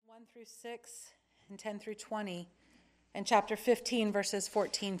through 6 and 10 through 20, and chapter 15, verses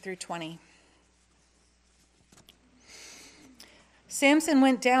 14 through 20. Samson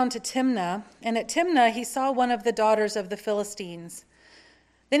went down to Timnah, and at Timnah he saw one of the daughters of the Philistines.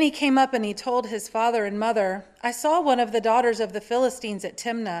 Then he came up and he told his father and mother, "I saw one of the daughters of the Philistines at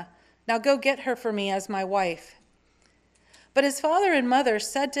Timnah. Now go get her for me as my wife." But his father and mother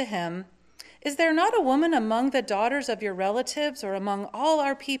said to him, "Is there not a woman among the daughters of your relatives or among all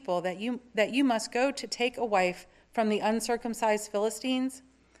our people that you must go to take a wife from the uncircumcised Philistines?"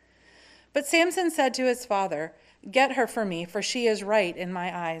 But Samson said to his father, "Get her for me, for she is right in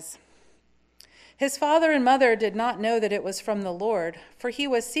my eyes." His father and mother did not know that it was from the Lord, for he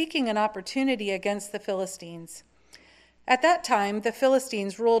was seeking an opportunity against the Philistines. At that time, the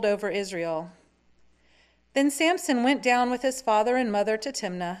Philistines ruled over Israel. Then Samson went down with his father and mother to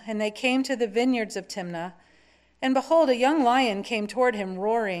Timnah, and they came to the vineyards of Timnah. And behold, a young lion came toward him,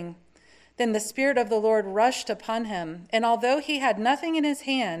 roaring. Then the Spirit of the Lord rushed upon him, and although he had nothing in his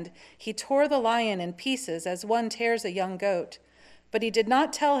hand, he tore the lion in pieces as one tears a young goat. But he did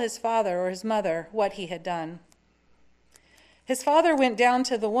not tell his father or his mother what he had done. His father went down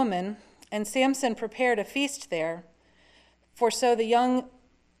to the woman, and Samson prepared a feast there, for so the young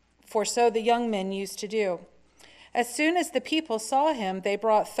men used to do. As soon as the people saw him, they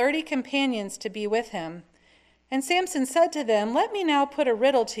brought 30 companions to be with him. And Samson said to them, "Let me now put a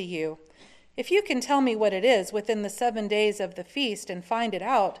riddle to you. If you can tell me what it is within the 7 days of the feast and find it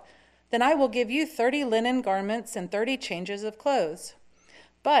out, then I will give you 30 linen garments and 30 changes of clothes.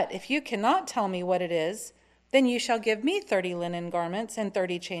 But if you cannot tell me what it is, then you shall give me 30 linen garments and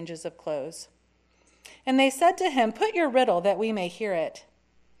 30 changes of clothes." And they said to him, "Put your riddle that we may hear it."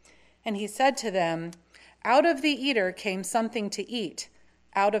 And he said to them, "Out of the eater came something to eat.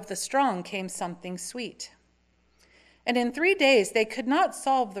 Out of the strong came something sweet." And in 3 days they could not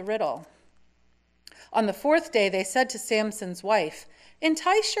solve the riddle. On the 4th day they said to Samson's wife,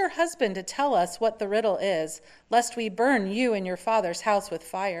 "Entice your husband to tell us what the riddle is, lest we burn you and your father's house with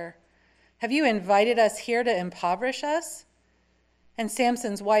fire. Have you invited us here to impoverish us?" And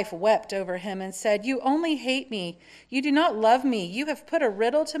Samson's wife wept over him and said, "You only hate me. You do not love me. You have put a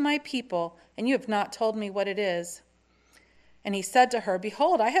riddle to my people, and you have not told me what it is." And he said to her,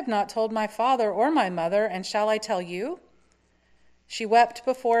 "Behold, I have not told my father or my mother, and shall I tell you?" She wept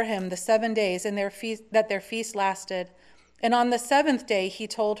before him the 7 days that their feast lasted. And on the 7th day he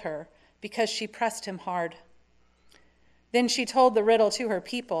told her, because she pressed him hard. Then she told the riddle to her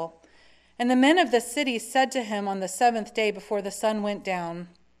people. And the men of the city said to him on the 7th day before the sun went down,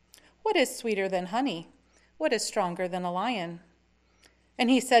 "What is sweeter than honey? What is stronger than a lion?" And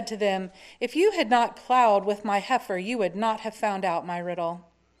he said to them, "If you had not plowed with my heifer, you would not have found out my riddle."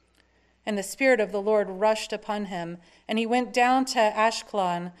 And the Spirit of the Lord rushed upon him, and he went down to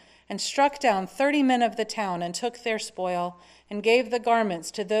Ashkelon and struck down 30 men of the town and took their spoil and gave the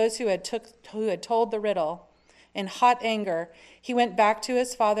garments to those who had told the riddle. In hot anger, he went back to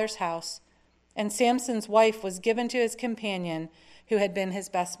his father's house, and Samson's wife was given to his companion, who had been his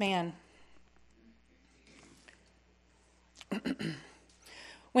best man.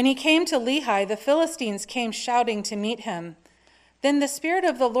 When he came to Lehi, the Philistines came shouting to meet him. Then the Spirit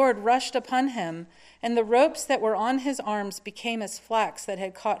of the Lord rushed upon him, and the ropes that were on his arms became as flax that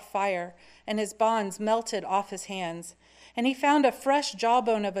had caught fire, and his bonds melted off his hands. And he found a fresh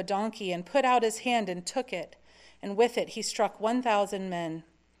jawbone of a donkey, and put out his hand and took it, and with it he struck 1,000 men.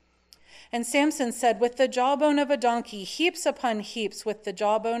 And Samson said, "With the jawbone of a donkey, heaps upon heaps, with the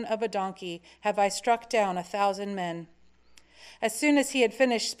jawbone of a donkey, have I struck down 1,000 men." As soon as he had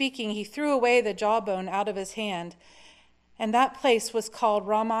finished speaking, he threw away the jawbone out of his hand, and that place was called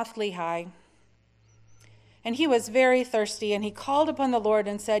Ramoth Lehi. And he was very thirsty, and he called upon the Lord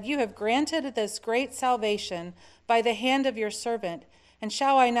and said, "You have granted this great salvation by the hand of your servant, and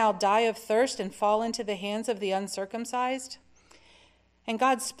shall I now die of thirst and fall into the hands of the uncircumcised?" And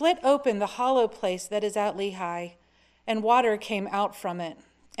God split open the hollow place that is at Lehi, and water came out from it.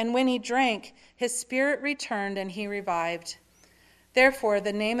 And when he drank, his spirit returned, and he revived. Therefore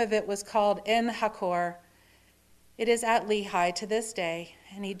the name of it was called En-Hakkore. It is at Lehi to this day,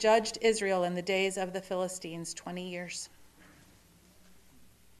 and he judged Israel in the days of the Philistines 20 years.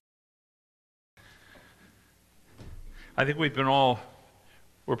 I think we're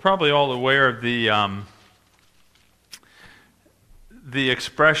probably all aware of the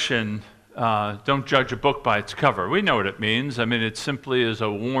expression, don't judge a book by its cover. We know what it means. I mean, it simply is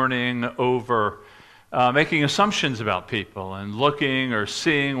a warning over making assumptions about people and looking or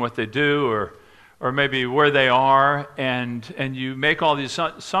seeing what they do or maybe where they are, and you make all these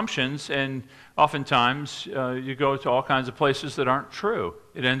assumptions, and oftentimes you go to all kinds of places that aren't true.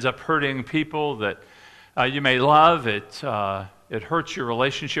 It ends up hurting people that you may love. It hurts your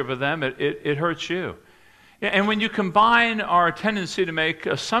relationship with them. It hurts you. And when you combine our tendency to make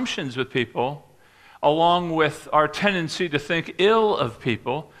assumptions with people, along with our tendency to think ill of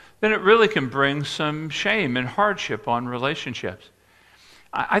people, then it really can bring some shame and hardship on relationships.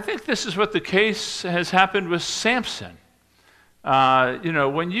 I think this is what the case has happened with Samson.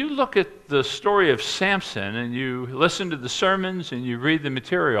 When you look at the story of Samson and you listen to the sermons and you read the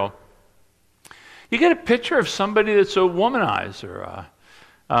material, you get a picture of somebody that's a womanizer.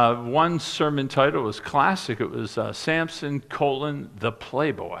 One sermon title was classic. It was Samson, the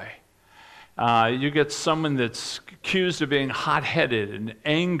Playboy. You get someone that's accused of being hot-headed and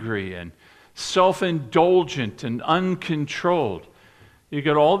angry and self-indulgent and uncontrolled. You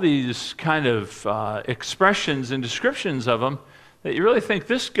get all these kind of expressions and descriptions of him that you really think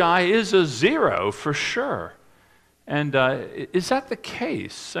this guy is a zero for sure. And is that the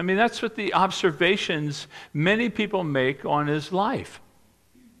case? I mean, that's what the observations many people make on his life.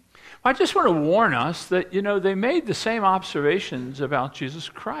 I just want to warn us that, they made the same observations about Jesus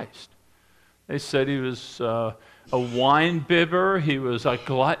Christ. They said he was a wine bibber. He was a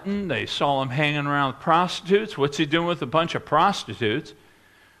glutton. They saw him hanging around with prostitutes. What's he doing with a bunch of prostitutes?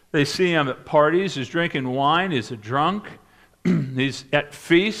 They see him at parties. He's drinking wine. He's a drunk. He's at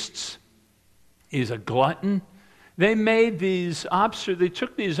feasts. He's a glutton. They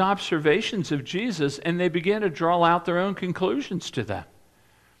took these observations of Jesus and they began to draw out their own conclusions to them.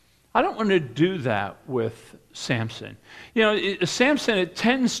 I don't want to do that with Samson. Samson, it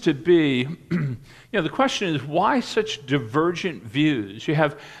tends to be, the question is, why such divergent views? You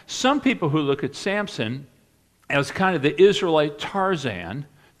have some people who look at Samson as kind of the Israelite Tarzan,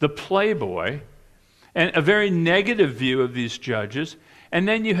 the playboy, and a very negative view of these judges. And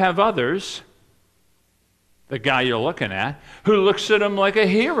then you have others, the guy you're looking at, who looks at him like a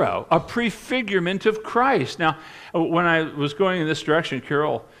hero, a prefigurement of Christ. Now, when I was going in this direction,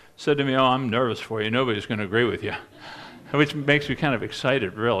 Carol said to me, I'm nervous for you. Nobody's going to agree with you, which makes me kind of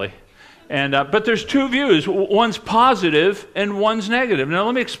excited, really. But there's two views. One's positive and one's negative. Now,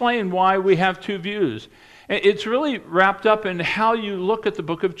 let me explain why we have two views. It's really wrapped up in how you look at the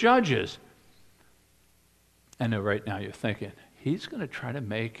book of Judges. I know right now you're thinking, he's going to try to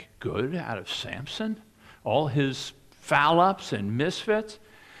make good out of Samson? All his foul-ups and misfits?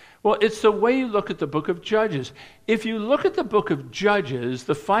 Well, it's the way you look at the book of Judges. If you look at the book of Judges,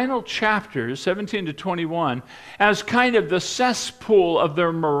 the final chapters, 17 to 21, as kind of the cesspool of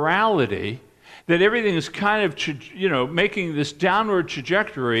their morality, that everything is kind of, making this downward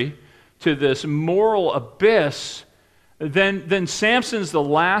trajectory to this moral abyss, then Samson's the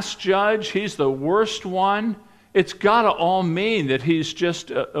last judge. He's the worst one. It's got to all mean that he's just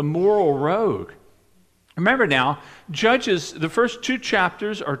a moral rogue. Remember now, Judges, the first two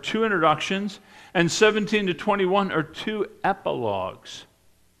chapters are two introductions, and 17 to 21 are two epilogues.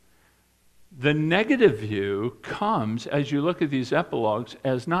 The negative view comes, as you look at these epilogues,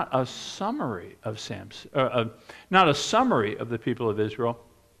 as not a summary of not a summary of the people of Israel,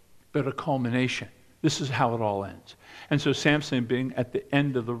 but a culmination. This is how it all ends. And so Samson being at the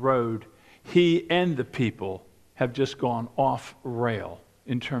end of the road, he and the people have just gone off rail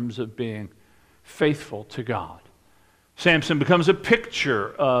in terms of being faithful to God. Samson becomes a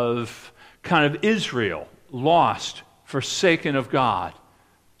picture of kind of Israel, lost, forsaken of God,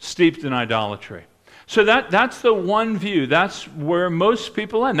 steeped in idolatry. So that's the one view. That's where most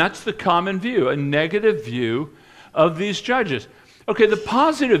people end. That's the common view, a negative view of these judges. Okay, the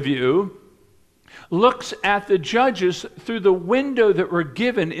positive view looks at the judges through the window that we're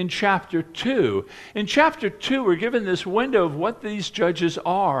given in chapter 2. In chapter 2, we're given this window of what these judges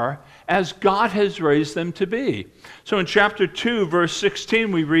are as God has raised them to be. So in chapter 2, verse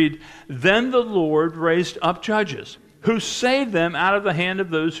 16, we read, "Then the Lord raised up judges, who saved them out of the hand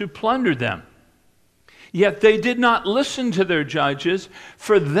of those who plundered them. Yet they did not listen to their judges,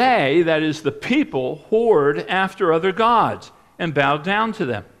 for they," that is the people, "whored after other gods and bowed down to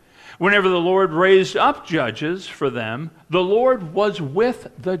them. Whenever the Lord raised up judges for them, the Lord was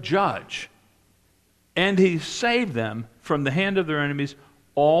with the judge, and he saved them from the hand of their enemies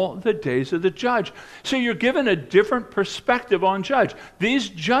all the days of the judge." So you're given a different perspective on judge. These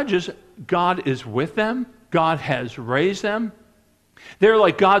judges, God is with them. God has raised them. They're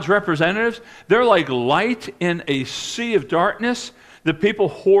like God's representatives. They're like light in a sea of darkness. The people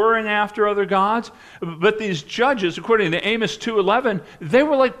whoring after other gods. But these judges, according to Amos 2:11, they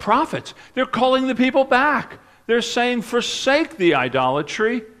were like prophets. They're calling the people back. They're saying, forsake the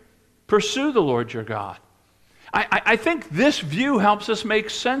idolatry, Pursue the Lord your God. I think this view helps us make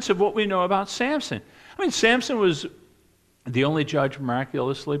sense of what we know about Samson. I mean, Samson was the only judge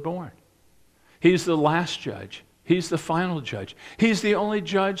miraculously born. He's the last judge. He's the final judge. He's the only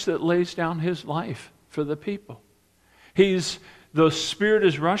judge that lays down his life for the people. The Spirit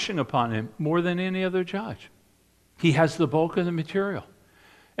is rushing upon him more than any other judge. He has the bulk of the material.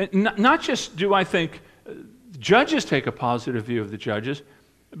 And not just do I think judges take a positive view of the judges,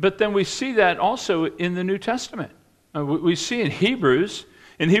 but then we see that also in the New Testament. We see in Hebrews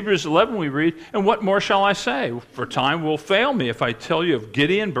 11 we read, "And what more shall I say? For time will fail me if I tell you of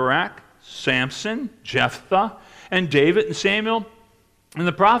Gideon, Barak, Samson, Jephthah, and David and Samuel, and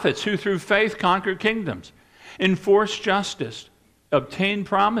the prophets who through faith conquered kingdoms, enforced justice, obtained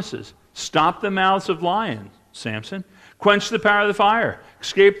promises, stopped the mouths of lions, Samson, quenched the power of the fire,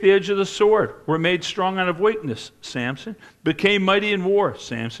 escaped the edge of the sword, were made strong out of weakness, Samson, became mighty in war,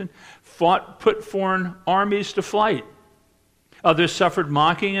 Samson, put foreign armies to flight. Others suffered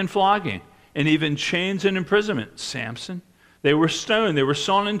mocking and flogging, and even chains and imprisonment, Samson. They were stoned, they were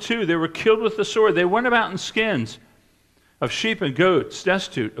sawn in two, they were killed with the sword, they went about in skins of sheep and goats,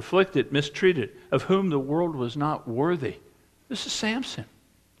 destitute, afflicted, mistreated, of whom the world was not worthy." This is Samson.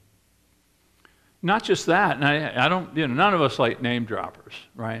 Not just that, and I don't, none of us like name droppers,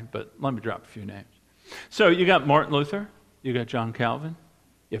 right? But let me drop a few names. So you got Martin Luther, you got John Calvin,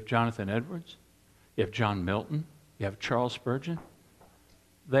 you have Jonathan Edwards, you have John Milton, you have Charles Spurgeon.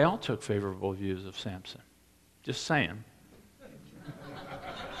 They all took favorable views of Samson. Just saying.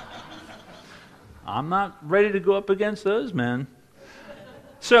 I'm not ready to go up against those men.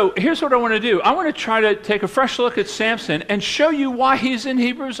 So here's what I want to do. I want to try to take a fresh look at Samson and show you why he's in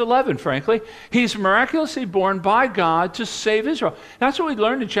Hebrews 11, frankly. He's miraculously born by God to save Israel. That's what we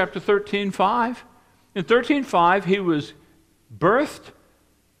learned in chapter 13:5. In 13:5, he was birthed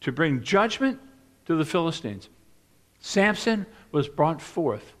to bring judgment to the Philistines. Samson was brought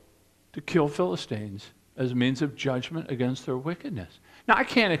forth to kill Philistines as a means of judgment against their wickedness. Now, I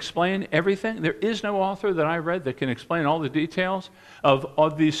can't explain everything. There is no author that I read that can explain all the details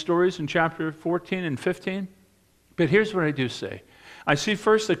of these stories in chapter 14 and 15. But here's what I do see. I see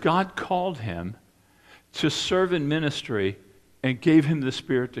first that God called him to serve in ministry and gave him the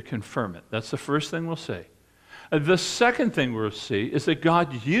Spirit to confirm it. That's the first thing we'll see. The second thing we'll see is that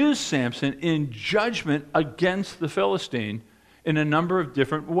God used Samson in judgment against the Philistine in a number of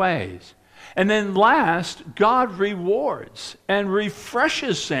different ways. And then last, God rewards and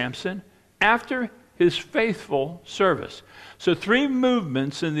refreshes Samson after his faithful service. So 3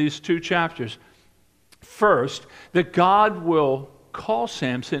 movements in these 2 chapters. First, that God will call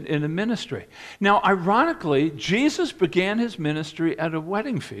Samson in a ministry. Now, ironically, Jesus began his ministry at a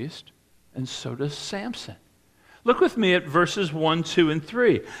wedding feast, and so does Samson. Look with me at verses 1, 2, and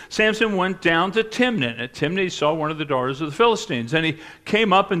 3. Samson went down to Timnah. At Timnah he saw one of the daughters of the Philistines. And he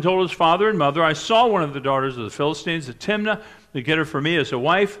came up and told his father and mother, "I saw one of the daughters of the Philistines at Timnah. To get her for me as a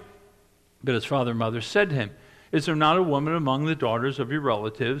wife." But his father and mother said to him, "Is there not a woman among the daughters of your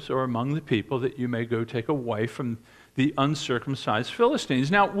relatives or among the people that you may go take a wife from the uncircumcised Philistines?"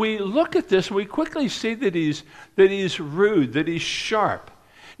 Now, we look at this and we quickly see that he's rude, that he's sharp.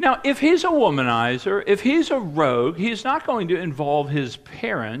 Now, if he's a womanizer, if he's a rogue, he's not going to involve his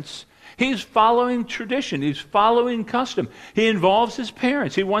parents. He's following tradition. He's following custom. He involves his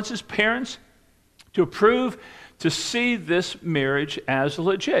parents. He wants his parents to approve, to see this marriage as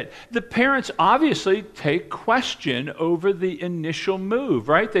legit. The parents obviously take question over the initial move,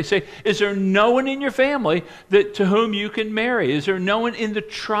 right? They say, "Is there no one in your family to whom you can marry? Is there no one in the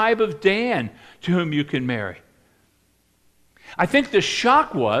tribe of Dan to whom you can marry?" I think the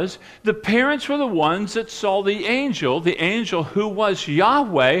shock was the parents were the ones that saw the angel who was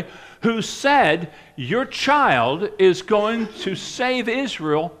Yahweh, who said, "Your child is going to save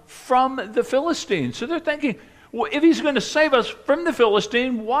Israel from the Philistines." So they're thinking, well, if he's going to save us from the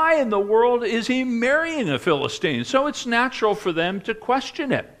Philistine, why in the world is he marrying a Philistine? So it's natural for them to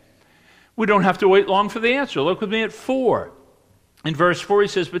question it. We don't have to wait long for the answer. Look with me at 4. In verse 4 he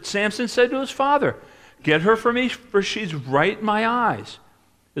says, "But Samson said to his father, 'Get her for me, for she's right in my eyes.'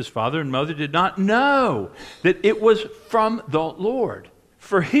 His father and mother did not know that it was from the Lord.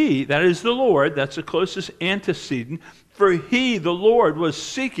 For he, that is the Lord, that's the closest antecedent, for he, the Lord, was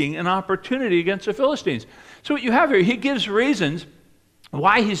seeking an opportunity against the Philistines." So what you have here, he gives reasons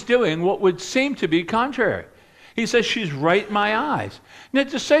why he's doing what would seem to be contrary. He says, "She's right in my eyes." Now,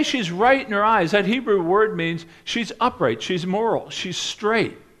 to say she's right in her eyes, that Hebrew word means she's upright, she's moral, she's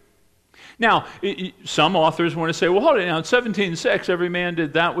straight. Now, some authors want to say, well, hold it now, in 17:6, every man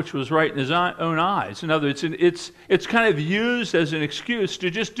did that which was right in his own eyes. In other words, it's kind of used as an excuse to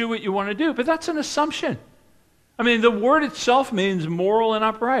just do what you want to do, but that's an assumption. I mean, the word itself means moral and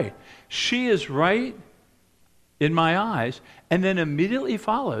upright. She is right in my eyes, and then immediately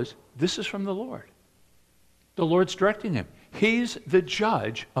follows, this is from the Lord. The Lord's directing him. He's the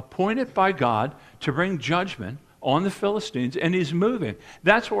judge appointed by God to bring judgment on the Philistines, and he's moving.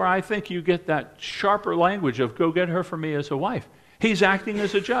 That's where I think you get that sharper language of go get her for me as a wife. He's acting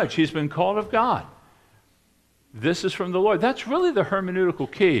as a judge. He's been called of God. This is from the Lord. That's really the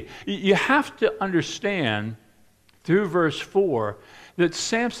hermeneutical key. You have to understand through verse 4 that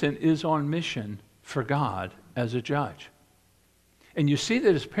Samson is on mission for God as a judge. And you see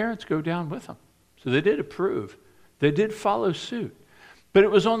that his parents go down with him. So they did approve. They did follow suit. But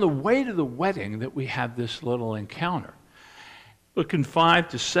it was on the way to the wedding that we have this little encounter. Look in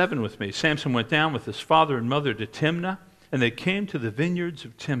 5-7 with me. Samson went down with his father and mother to Timnah, and they came to the vineyards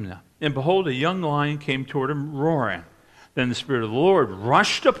of Timnah. And behold, a young lion came toward him, roaring. Then the Spirit of the Lord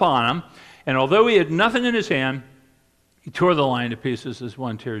rushed upon him, and although he had nothing in his hand, he tore the lion to pieces as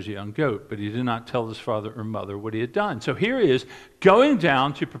one tears a young goat, but he did not tell his father or mother what he had done. So here he is going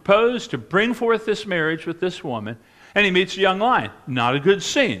down to propose to bring forth this marriage with this woman, and he meets a young lion. Not a good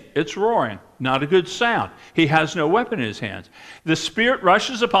scene. It's roaring. Not a good sound. He has no weapon in his hands. The Spirit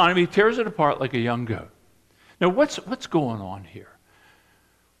rushes upon him. He tears it apart like a young goat. Now, what's going on here?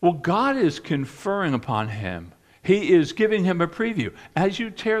 Well, God is conferring upon him. He is giving him a preview. As you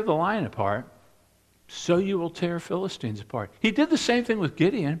tear the lion apart, so you will tear Philistines apart. He did the same thing with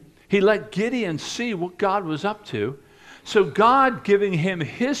Gideon. He let Gideon see what God was up to. So God giving him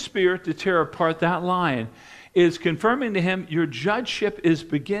his Spirit to tear apart that lion is confirming to him, your judgeship is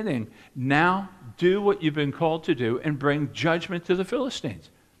beginning. Now do what you've been called to do and bring judgment to the Philistines.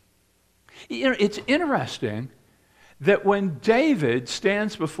 You know, it's interesting that when David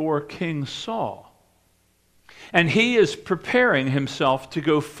stands before King Saul and he is preparing himself to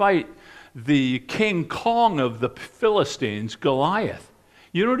go fight the King Kong of the Philistines, Goliath,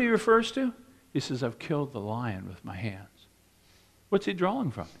 you know what he refers to? He says, I've killed the lion with my hands. What's he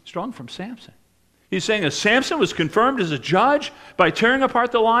drawing from? He's drawing from Samson. He's saying, as Samson was confirmed as a judge by tearing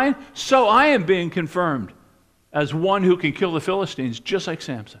apart the lion, so I am being confirmed as one who can kill the Philistines, just like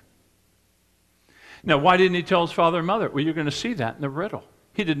Samson. Now, why didn't he tell his father and mother? Well, you're going to see that in the riddle.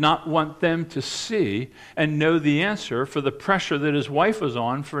 He did not want them to see and know the answer for the pressure that his wife was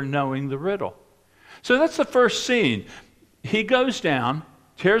on for knowing the riddle. So that's the first scene. He goes down,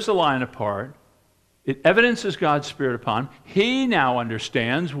 tears the lion apart. It evidences God's Spirit upon him. He now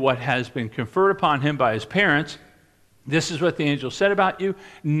understands what has been conferred upon him by his parents. This is what the angel said about you.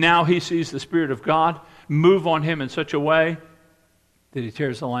 Now he sees the Spirit of God move on him in such a way that he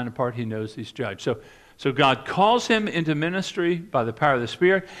tears the lion apart. He knows he's judged. So God calls him into ministry by the power of the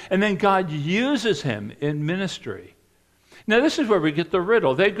Spirit, and then God uses him in ministry. Now this is where we get the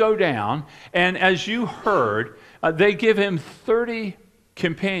riddle. They go down, and as you heard, they give him 30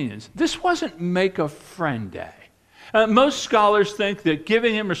 companions. This wasn't make a friend day. Most scholars think that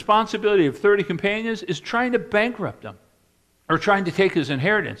giving him responsibility of 30 companions is trying to bankrupt him or trying to take his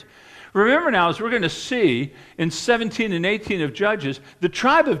inheritance. Remember now, as we're going to see in 17 and 18 of Judges, the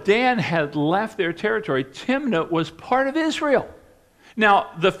tribe of Dan had left their territory. Timnah was part of Israel.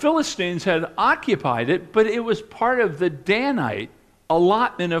 Now, the Philistines had occupied it, but it was part of the Danite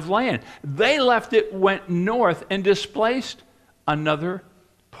allotment of land. They left it, went north, and displaced another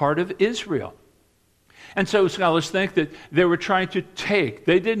part of Israel. And so scholars think that they were trying to take,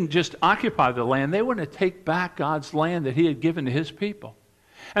 they didn't just occupy the land, they wanted to take back God's land that he had given to his people.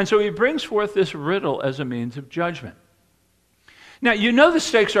 And so he brings forth this riddle as a means of judgment. Now, you know the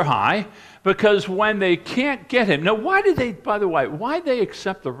stakes are high because when they can't get him, now why did they, by the way, why did they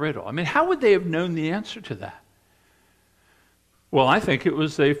accept the riddle? I mean, how would they have known the answer to that? Well, I think it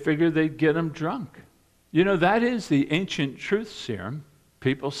was they figured they'd get him drunk. You know, that is the ancient truth serum.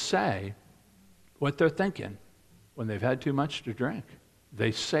 People say what they're thinking when they've had too much to drink.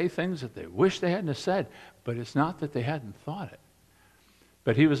 They say things that they wish they hadn't have said, but it's not that they hadn't thought it.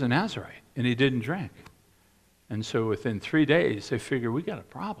 But he was a Nazarite, and he didn't drink. And so within 3 days, they figure, we got a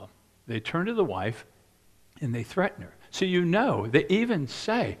problem. They turn to the wife, and they threaten her. So you know, they even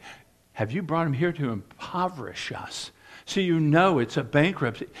say, have you brought him here to impoverish us? So you know it's a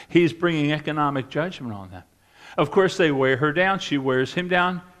bankruptcy. He's bringing economic judgment on them. Of course, they wear her down. She wears him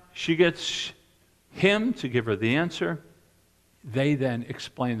down. She gets him to give her the answer. They then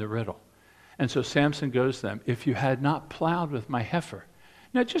explain the riddle. And so Samson goes to them, if you had not plowed with my heifer.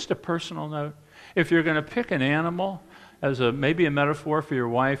 Now, just a personal note, if you're going to pick an animal, as maybe a metaphor for your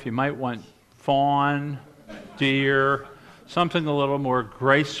wife, you might want fawn, deer, something a little more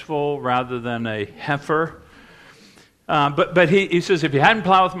graceful rather than a heifer. But he says, if you hadn't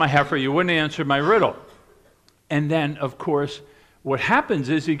plowed with my heifer, you wouldn't answer my riddle. And then, of course, what happens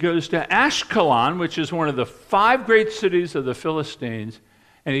is he goes to Ashkelon, which is one of the 5 great cities of the Philistines,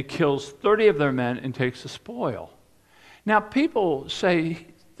 and he kills 30 of their men and takes the spoil. Now, people say,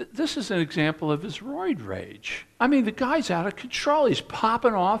 this is an example of his roid rage. I mean, the guy's out of control. He's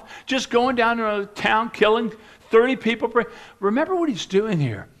popping off, just going down to a town, killing 30 people. Remember what he's doing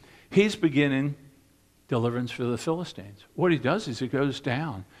here. He's beginning deliverance for the Philistines. What he does is he goes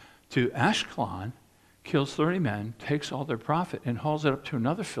down to Ashkelon, kills 30 men, takes all their profit, and hauls it up to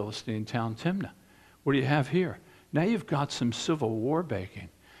another Philistine town, Timnah. What do you have here? Now you've got some civil war baking.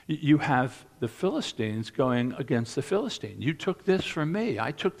 You have the Philistines going against the Philistine. You took this from me.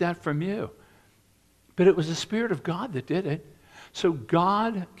 I took that from you. But it was the Spirit of God that did it. So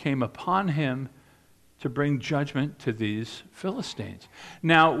God came upon him to bring judgment to these Philistines.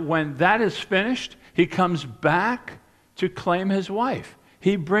 Now, when that is finished, he comes back to claim his wife.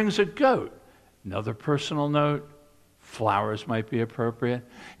 He brings a goat. Another personal note, flowers might be appropriate.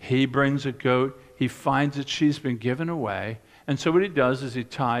 He brings a goat. He finds that she's been given away. And so what he does is he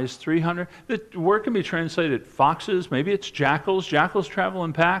ties 300, the word can be translated foxes, maybe it's jackals. Jackals travel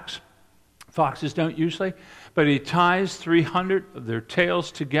in packs. Foxes don't usually. But he ties 300 of their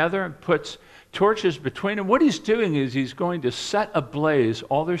tails together and puts torches between them. What he's doing is he's going to set ablaze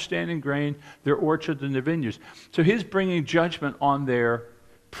all their standing grain, their orchards, and their vineyards. So he's bringing judgment on their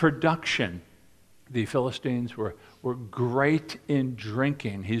production. The Philistines were great in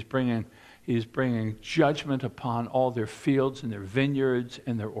drinking. He's bringing judgment upon all their fields and their vineyards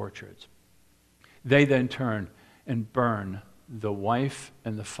and their orchards. They then turn and burn the wife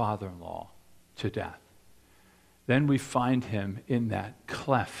and the father-in-law to death. Then we find him in that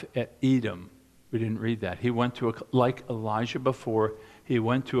cleft at Edom. We didn't read that. He went to, like Elijah before, he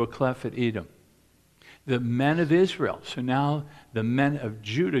went to a cleft at Edom. The men of Israel, so now the men of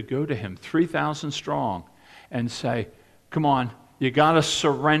Judah go to him, 3,000 strong, and say, come on, you got to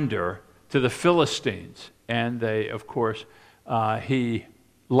surrender to the Philistines. And they, of course, he,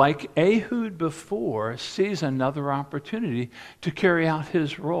 like Ehud before, sees another opportunity to carry out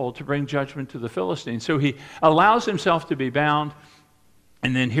his role to bring judgment to the Philistines. So he allows himself to be bound.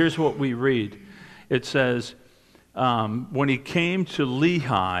 And then here's what we read. It says, when he came to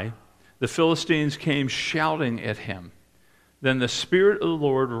Lehi, the Philistines came shouting at him. Then the Spirit of the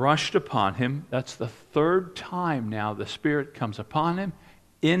Lord rushed upon him. That's the 3rd time now the Spirit comes upon him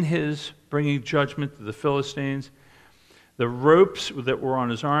in his bringing judgment to the Philistines. The ropes that were on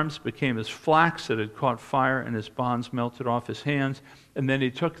his arms became as flax that had caught fire, and his bonds melted off his hands. And then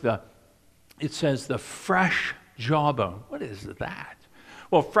he took it says the fresh jawbone. What is that?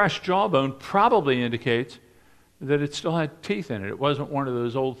 Well, fresh jawbone probably indicates that it still had teeth in it. It wasn't one of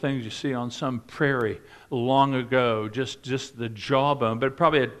those old things you see on some prairie long ago, just the jawbone, but it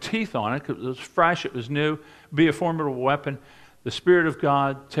probably had teeth on it because it was fresh, it was new, be a formidable weapon. The Spirit of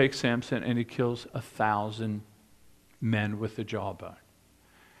God takes Samson and he kills 1,000 men with the jawbone.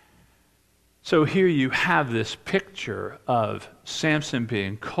 So here you have this picture of Samson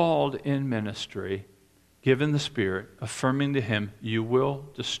being called in ministry, given the Spirit, affirming to him, you will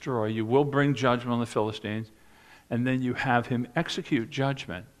destroy, you will bring judgment on the Philistines. And then you have him execute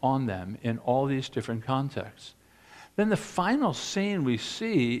judgment on them in all these different contexts. Then the final scene we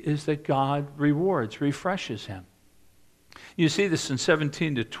see is that God rewards, refreshes him. You see this in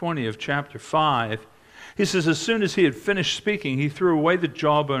 17 to 20 of chapter 5. He says, as soon as he had finished speaking, he threw away the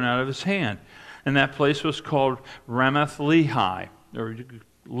jawbone out of his hand. And that place was called Ramath Lehi, or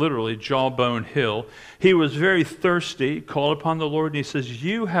literally Jawbone Hill. He was very thirsty, called upon the Lord, and he says,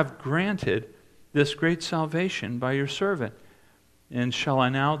 you have granted this great salvation by your servant. And shall I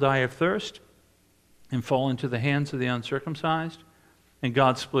now die of thirst and fall into the hands of the uncircumcised? And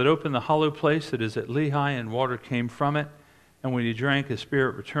God split open the hollow place that is at Lehi, and water came from it. And when he drank, his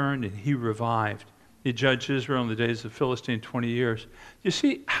spirit returned, and he revived. He judged Israel in the days of Philistine 20 years. You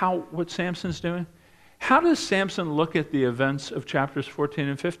see what Samson's doing? How does Samson look at the events of chapters 14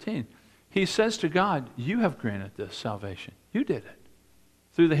 and 15? He says to God, you have granted this salvation. You did it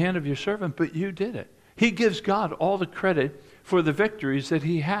through the hand of your servant, but you did it. He gives God all the credit for the victories that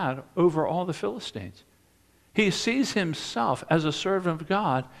he had over all the Philistines. He sees himself as a servant of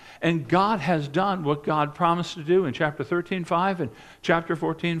God, and God has done what God promised to do in chapter 13:5 and chapter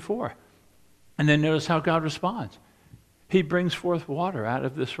 14:4. And then notice how God responds. He brings forth water out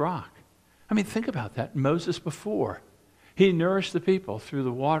of this rock. I mean, think about that. Moses before, he nourished the people through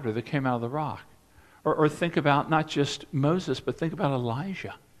the water that came out of the rock. Or think about not just Moses, but think about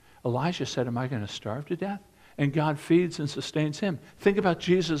Elijah. Elijah said, am I going to starve to death? And God feeds and sustains him. Think about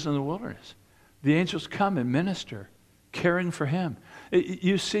Jesus in the wilderness. The angels come and minister, caring for him.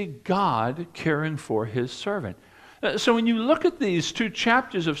 You see God caring for his servant. So when you look at these two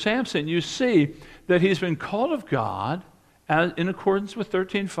chapters of Samson, you see that he's been called of God in accordance with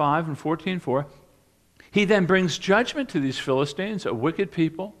 13:5 and 14:4. He then brings judgment to these Philistines, a wicked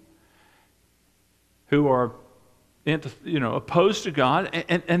people who are opposed to God.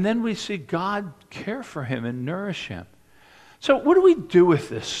 And then we see God care for him and nourish him. So what do we do with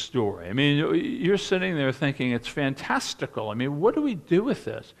this story? I mean, you're sitting there thinking it's fantastical. I mean, what do we do with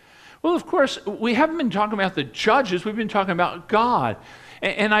this? Well, of course, we haven't been talking about the judges. We've been talking about God.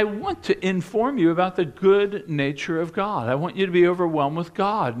 And I want to inform you about the good nature of God. I want you to be overwhelmed with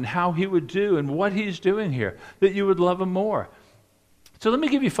God and how he would do and what he's doing here, that you would love him more. So let me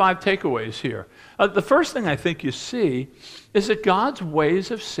give you 5 takeaways here. The first thing I think you see is that God's ways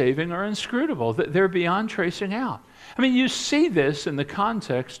of saving are inscrutable, that they're beyond tracing out. I mean, you see this in the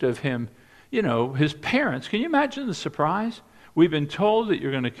context of him, his parents. Can you imagine the surprise? We've been told that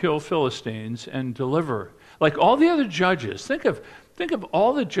you're going to kill Philistines and deliver. Like all the other judges, think of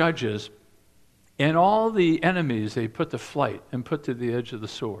all the judges and all the enemies they put to flight and put to the edge of the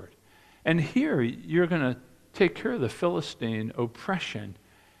sword. And here you're going to take care of the Philistine oppression,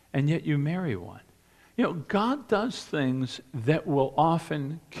 and yet you marry one. God does things that will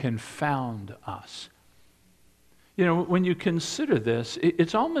often confound us. When you consider this,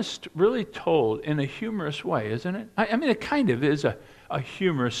 it's almost really told in a humorous way, isn't it? I mean, it kind of is a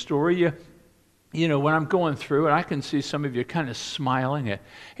humorous story. When I'm going through it, I can see some of you kind of smiling at,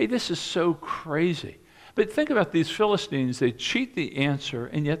 hey, this is so crazy. But think about these Philistines. They cheat the answer,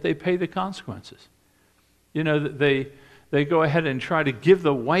 and yet they pay the consequences. They go ahead and try to give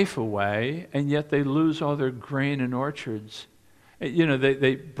the wife away, and yet they lose all their grain and orchards.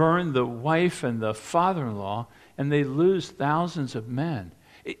 They burn the wife and the father-in-law, and they lose thousands of men.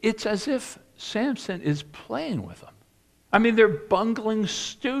 It's as if Samson is playing with them. I mean, they're bungling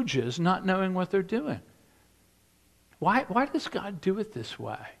stooges, not knowing what they're doing. Why does God do it this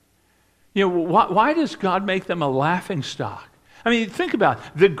way? Why does God make them a laughingstock? I mean, think about it.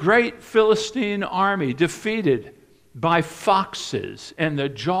 The great Philistine army defeated by foxes and the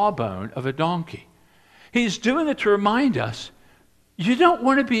jawbone of a donkey. He's doing it to remind us, you don't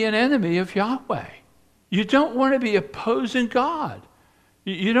want to be an enemy of Yahweh. You don't want to be opposing God.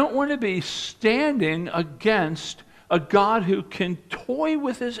 You don't want to be standing against a God who can toy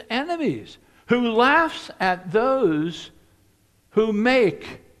with his enemies, who laughs at those who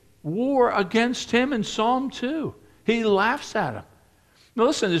make war against him in Psalm 2. He laughs at them. Now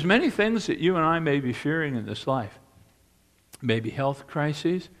listen, there's many things that you and I may be fearing in this life. It may be health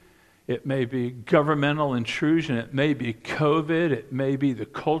crises. It may be governmental intrusion. It may be COVID. It may be the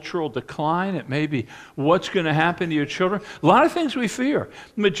cultural decline. It may be what's going to happen to your children. A lot of things we fear.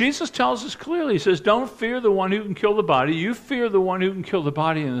 But Jesus tells us clearly, he says, don't fear the one who can kill the body. You fear the one who can kill the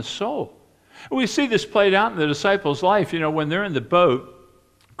body and the soul. We see this played out in the disciples' life. When they're in the boat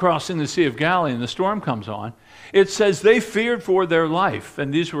crossing the Sea of Galilee and the storm comes on, it says they feared for their life.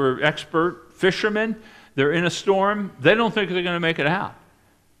 And these were expert fishermen. They're in a storm. They don't think they're going to make it out.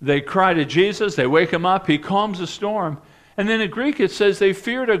 They cry to Jesus. They wake him up. He calms the storm. And then in Greek, it says they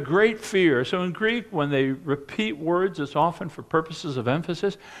feared a great fear. So in Greek, when they repeat words, it's often for purposes of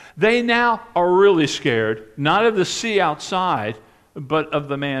emphasis. They now are really scared, not of the sea outside, but of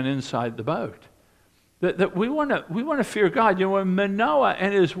the man inside the boat. That we want to fear God. When Manoah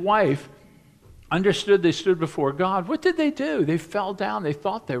and his wife understood they stood before God, what did they do? They fell down. They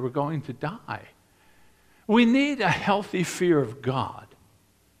thought they were going to die. We need a healthy fear of God.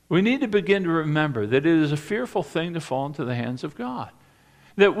 We need to begin to remember that it is a fearful thing to fall into the hands of God.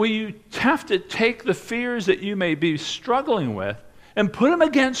 That we have to take the fears that you may be struggling with and put them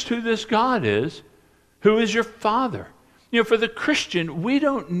against who this God is, who is your Father. For the Christian, we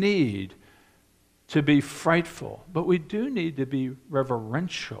don't need to be frightful, but we do need to be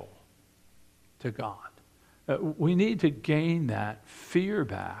reverential to God. We need to gain that fear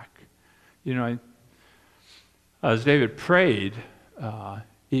back. As David prayed,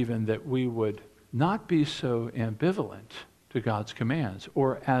 even that we would not be so ambivalent to God's commands,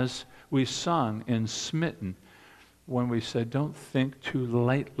 or as we sung in Smitten when we said, don't think too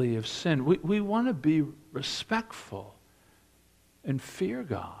lightly of sin. We want to be respectful and fear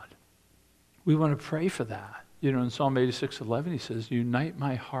God. We want to pray for that. In Psalm 86:11, he says, unite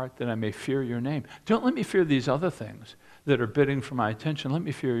my heart that I may fear your name. Don't let me fear these other things that are bidding for my attention. Let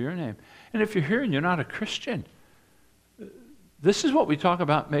me fear your name. And if you're here and you're not a Christian, this is what we talk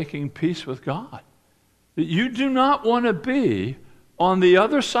about, making peace with God. You do not want to be on the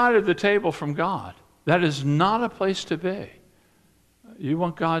other side of the table from God. That is not a place to be. You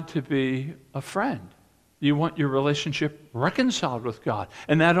want God to be a friend. You want your relationship reconciled with God.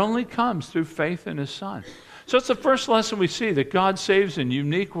 And that only comes through faith in His Son. So it's the first lesson we see, that God saves in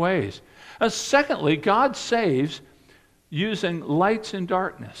unique ways. Secondly, God saves using lights and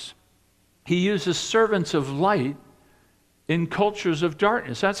darkness. He uses servants of light in cultures of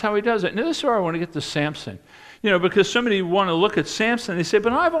darkness. That's how He does it. Now, this is where I want to get to Samson. Because so many want to look at Samson, they say,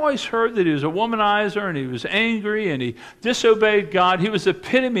 but I've always heard that he was a womanizer and he was angry and he disobeyed God. He was the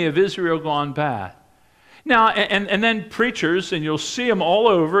epitome of Israel gone bad. Now, and then preachers, and you'll see them all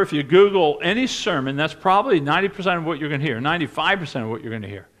over. If you Google any sermon, that's probably 90% of what you're going to hear, 95% of what you're going to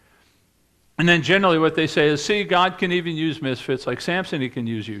hear. And then generally what they say is, see, God can even use misfits like Samson. He can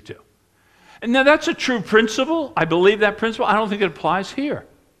use you too. And now that's a true principle. I believe that principle. I don't think it applies here.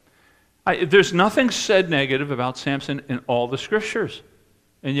 There's nothing said negative about Samson in all the scriptures.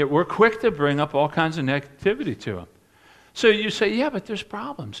 And yet we're quick to bring up all kinds of negativity to him. So you say, yeah, but there's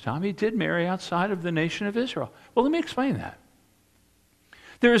problems, Tom. He did marry outside of the nation of Israel. Well, let me explain that.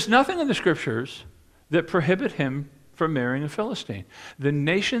 There is nothing in the scriptures that prohibit him from marrying a Philistine. The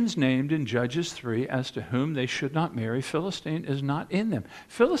nations named in Judges 3 as to whom they should not marry, Philistine is not in them.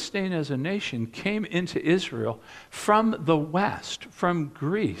 Philistine as a nation came into Israel from the west, from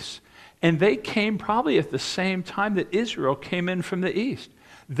Greece. And they came probably at the same time that Israel came in from the east.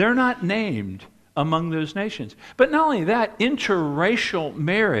 They're not named among those nations. But not only that, interracial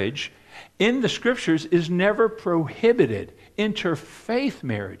marriage in the scriptures is never prohibited. Interfaith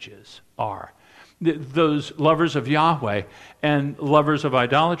marriages are. Those lovers of Yahweh and lovers of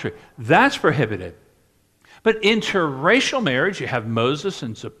idolatry, that's prohibited. But interracial marriage, you have Moses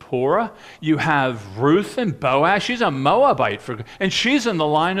and Zipporah, you have Ruth and Boaz. She's a Moabite, and she's in the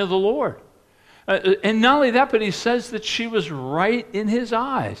line of the Lord. And not only that, but he says that she was right in his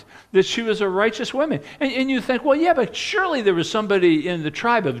eyes, that she was a righteous woman. And you think, well, yeah, but surely there was somebody in the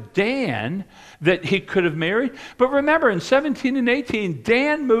tribe of Dan that he could have married. But remember, in 17 and 18,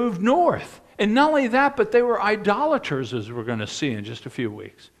 Dan moved north. And not only that, but they were idolaters, as we're going to see in just a few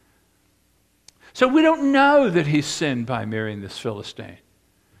weeks. So we don't know that he sinned by marrying this Philistine.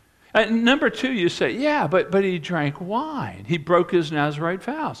 Number two, you say, yeah, but he drank wine. He broke his Nazirite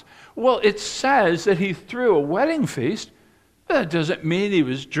vows. Well, it says that he threw a wedding feast. But that doesn't mean he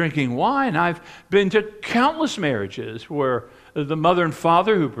was drinking wine. I've been to countless marriages where the mother and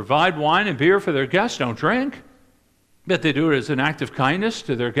father who provide wine and beer for their guests don't drink. But they do it as an act of kindness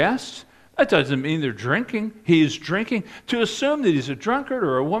to their guests. That doesn't mean they're drinking. He is drinking. To assume that he's a drunkard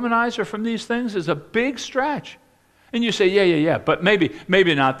or a womanizer from these things is a big stretch. And you say, yeah, but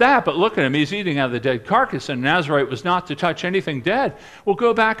maybe not that, but look at him. He's eating out of the dead carcass, and Nazirite was not to touch anything dead. Well,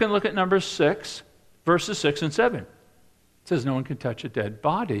 go back and look at Numbers 6, verses 6 and 7. It says no one can touch a dead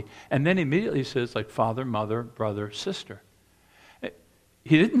body. And then immediately says, like father, mother, brother, sister.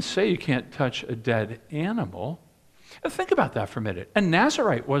 He didn't say you can't touch a dead animal. Think about that for a minute. A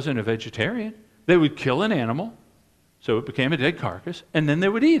Nazirite wasn't a vegetarian. They would kill an animal, so it became a dead carcass, and then they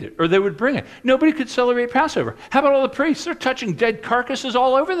would eat it, or they would bring it. Nobody could celebrate Passover. How about all the priests? They're touching dead carcasses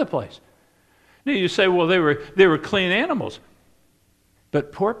all over the place. Now you say, well, they were clean animals.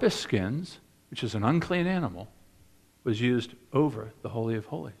 But porpoise skins, which is an unclean animal, was used over the Holy of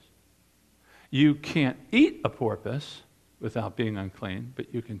Holies. You can't eat a porpoise without being unclean,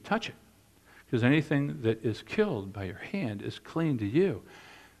 but you can touch it. Because anything that is killed by your hand is clean to you.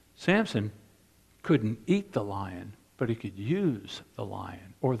 Samson couldn't eat the lion, but he could use the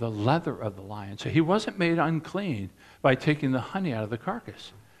lion or the leather of the lion. So he wasn't made unclean by taking the honey out of the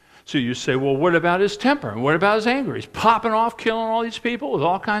carcass. So you say, well, what about his temper? And what about his anger? He's popping off, killing all these people with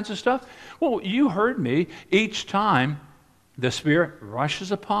all kinds of stuff. Well, you heard me. Each time the Spirit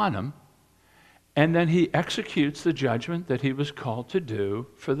rushes upon him, and then he executes the judgment that he was called to do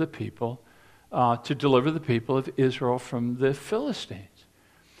for the people, to deliver the people of Israel from the Philistines.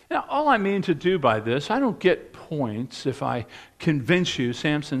 Now, all I mean to do by this, I don't get points if I convince you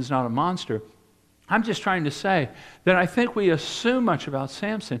Samson's not a monster. I'm just trying to say that I think we assume much about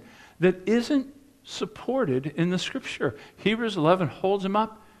Samson that isn't supported in the Scripture. Hebrews 11 holds him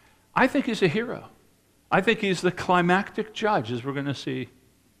up. I think he's a hero. I think he's the climactic judge, as we're going to see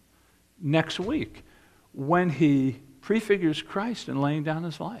next week, when he prefigures Christ in laying down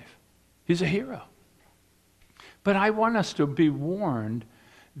his life. He's a hero. But I want us to be warned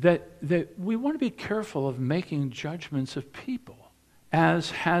that we want to be careful of making judgments of people,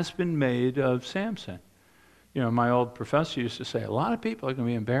 as has been made of Samson. You know, my old professor used to say, a lot of people are going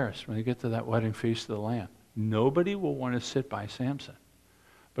to be embarrassed when they get to that wedding feast of the Lamb. Nobody will want to sit by Samson.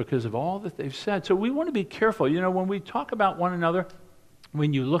 because of all that they've said. So we want to be careful. You know, when we talk about one another,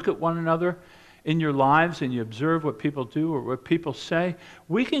 when you look at one another in your lives and you observe what people do or what people say,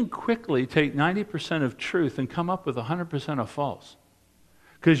 we can quickly take 90% of truth and come up with 100% of false,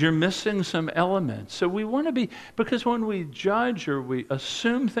 because you're missing some elements. So we want to be, because when we judge or we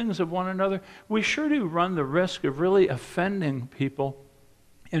assume things of one another, we sure do run the risk of really offending people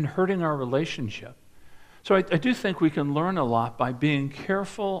and hurting our relationship. So I do think we can learn a lot by being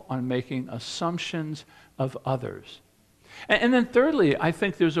careful on making assumptions of others. And then thirdly, I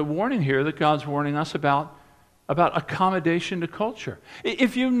think there's a warning here that God's warning us about accommodation to culture.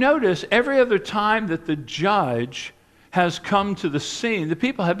 If you notice, every other time that the judge has come to the scene, the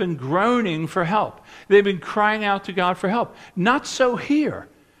people have been groaning for help. They've been crying out to God for help. Not so here.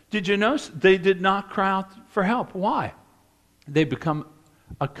 Did you notice? They did not cry out for help. Why? They've become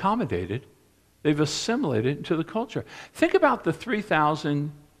accommodated. They've assimilated into the culture. Think about the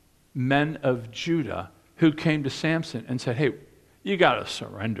 3,000 men of Judah who came to Samson and said, hey, you got to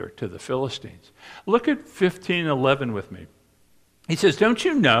surrender to the Philistines. Look at 15:11 with me. He says, don't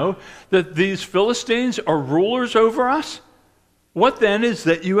you know that these Philistines are rulers over us? What then is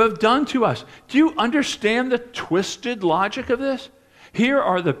that you have done to us? Do you understand the twisted logic of this? Here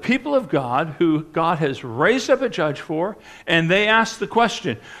are the people of God who God has raised up a judge for, and they ask the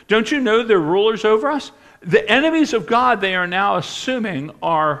question, don't you know they're rulers over us? The enemies of God, they are now assuming,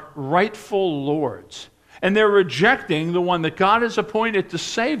 are rightful lords. And they're rejecting the one that God has appointed to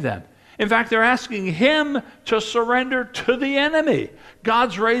save them. In fact, they're asking him to surrender to the enemy.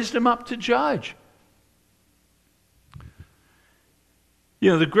 God's raised him up to judge.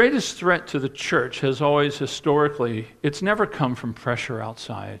 You know, the greatest threat to the church has always historically, it's never come from pressure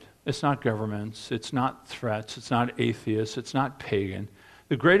outside. It's not governments, it's not threats, it's not atheists, it's not pagan.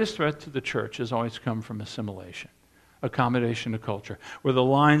 The greatest threat to the church has always come from assimilation, accommodation to culture, where the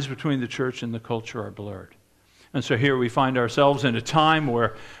lines between the church and the culture are blurred. And so here we find ourselves in a time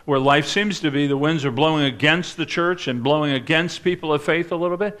where life seems to be, the winds are blowing against the church and blowing against people of faith a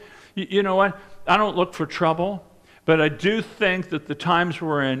little bit. You know what? I don't look for trouble, but I do think that the times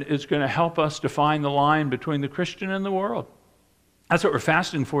we're in is going to help us define the line between the Christian and the world. That's what we're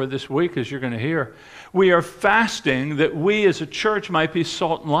fasting for this week, as you're going to hear. We are fasting that we as a church might be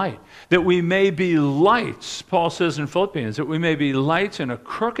salt and light, that we may be lights, Paul says in Philippians, that we may be lights in a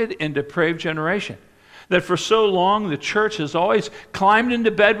crooked and depraved generation. That for so long the church has always climbed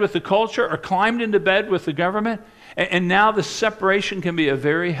into bed with the culture or climbed into bed with the government, and now the separation can be a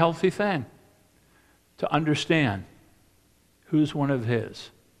very healthy thing to understand who's one of his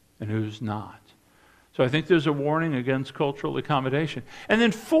and who's not. So I think there's a warning against cultural accommodation. And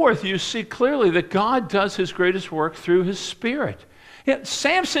then fourth, you see clearly that God does his greatest work through his Spirit. Yeah,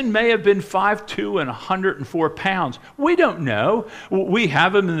 Samson may have been 5'2" and 104 pounds. We don't know. We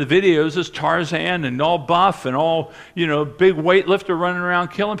have him in the videos as Tarzan and all buff and all, big weightlifter running around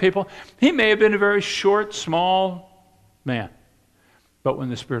killing people. He may have been a very short, small man. But when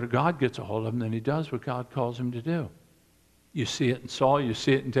the Spirit of God gets a hold of him, then he does what God calls him to do. You see it in Saul, you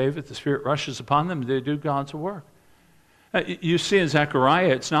see it in David. The Spirit rushes upon them, they do God's work. You see in Zechariah,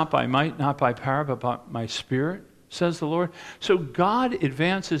 it's not by might, not by power, but by my Spirit, says the Lord. So God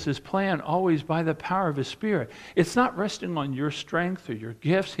advances his plan always by the power of his Spirit. It's not resting on your strength or your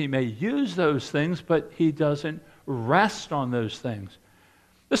gifts. He may use those things, but he doesn't rest on those things.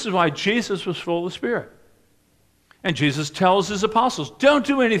 This is why Jesus was full of the Spirit. And Jesus tells his apostles, don't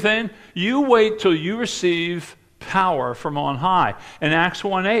do anything. You wait till you receive power from on high. In Acts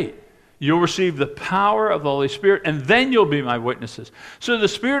 1:8, you'll receive the power of the Holy Spirit, and then you'll be my witnesses. So the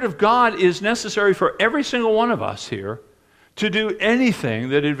Spirit of God is necessary for every single one of us here to do anything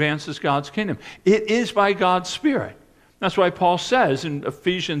that advances God's kingdom. It is by God's Spirit. That's why Paul says in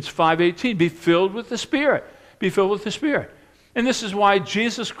Ephesians 5:18, be filled with the Spirit. Be filled with the Spirit. And this is why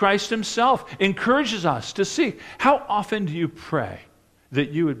Jesus Christ himself encourages us to seek. How often do you pray that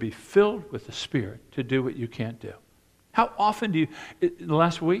you would be filled with the Spirit to do what you can't do? How often do you,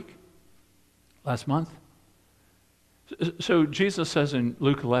 last week? Last month? So Jesus says in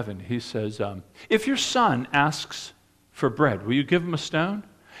Luke 11, he says, if your son asks for bread, will you give him a stone?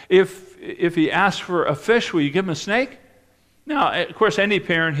 If he asks for a fish, will you give him a snake? Now, of course, any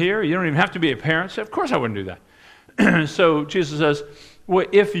parent here, you don't even have to be a parent, so of course I wouldn't do that. So Jesus says, well,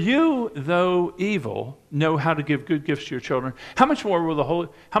 if you, though evil, know how to give good gifts to your children, how much more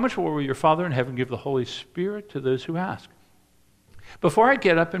will your Father in heaven give the Holy Spirit to those who ask? Before I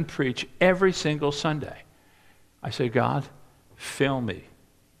get up and preach every single Sunday, I say, God, fill me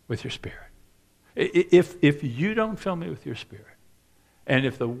with your Spirit. If you don't fill me with your Spirit, And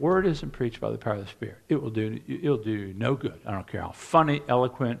if the word isn't preached by the power of the Spirit, it'll do no good. I don't care how funny,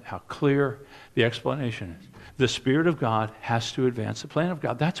 eloquent, how clear the explanation is. The Spirit of God has to advance the plan of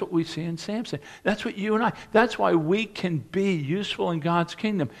God. That's what we see in Samson. That's what you and I, that's why we can be useful in God's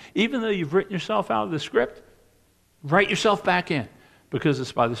kingdom. Even though you've written yourself out of the script, write yourself back in, because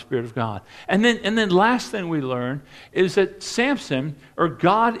it's by the Spirit of God. And then last thing we learn is that Samson, or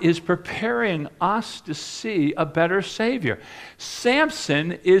God, is preparing us to see a better Savior.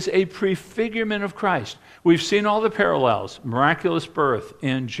 Samson is a prefigurement of Christ. We've seen all the parallels: miraculous birth,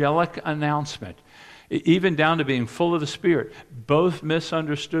 angelic announcement, even down to being full of the Spirit, both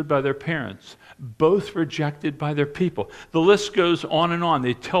misunderstood by their parents, both rejected by their people. The list goes on and on.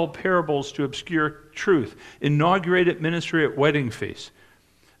 They tell parables to obscure truth, inaugurated ministry at wedding feasts,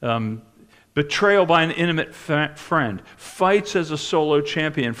 betrayal by an intimate friend, fights as a solo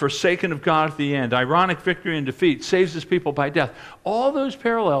champion, forsaken of God at the end, ironic victory and defeat, saves his people by death. All those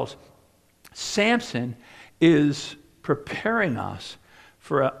parallels, Samson is preparing us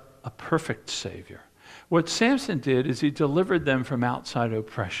for a perfect Savior. What Samson did is he delivered them from outside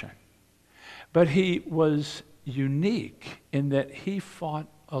oppression. But he was unique in that he fought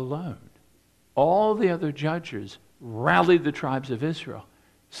alone. All the other judges rallied the tribes of Israel.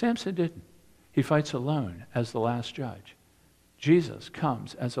 Samson didn't. He fights alone as the last judge. Jesus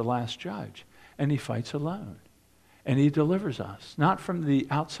comes as the last judge, and he fights alone. And he delivers us, not from the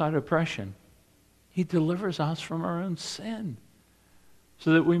outside oppression. He delivers us from our own sin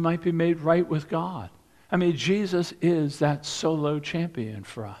so that we might be made right with God. I mean, Jesus is that solo champion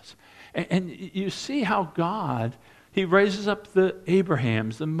for us. And you see how God, he raises up the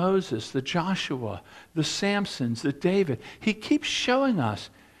Abrahams, the Moses, the Joshua, the Samsons, the David. He keeps showing us,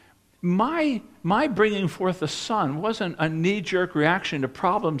 my bringing forth a son wasn't a knee-jerk reaction to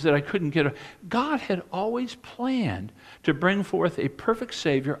problems that I couldn't get. God had always planned to bring forth a perfect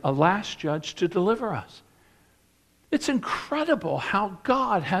Savior, a last judge to deliver us. It's incredible how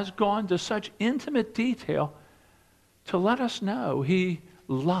God has gone to such intimate detail to let us know he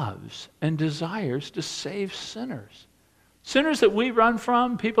loves and desires to save sinners. Sinners that we run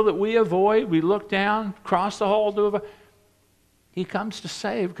from, people that we avoid, we look down, cross the hall to avoid. He comes to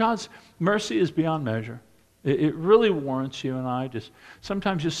save. God's mercy is beyond measure. It really warrants you and I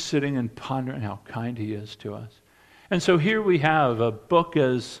sometimes just sitting and pondering how kind he is to us. And so here we have a book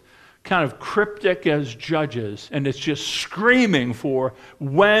as kind of cryptic as Judges, and it's just screaming for,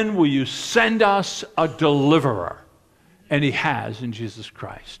 when will you send us a deliverer? And he has in Jesus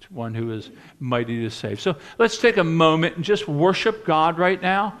Christ, one who is mighty to save. So let's take a moment and just worship God right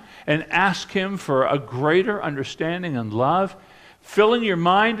now and ask him for a greater understanding and love. Filling your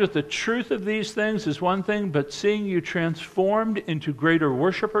mind with the truth of these things is one thing, but seeing you transformed into greater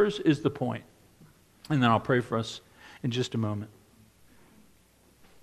worshipers is the point. And then I'll pray for us in just a moment.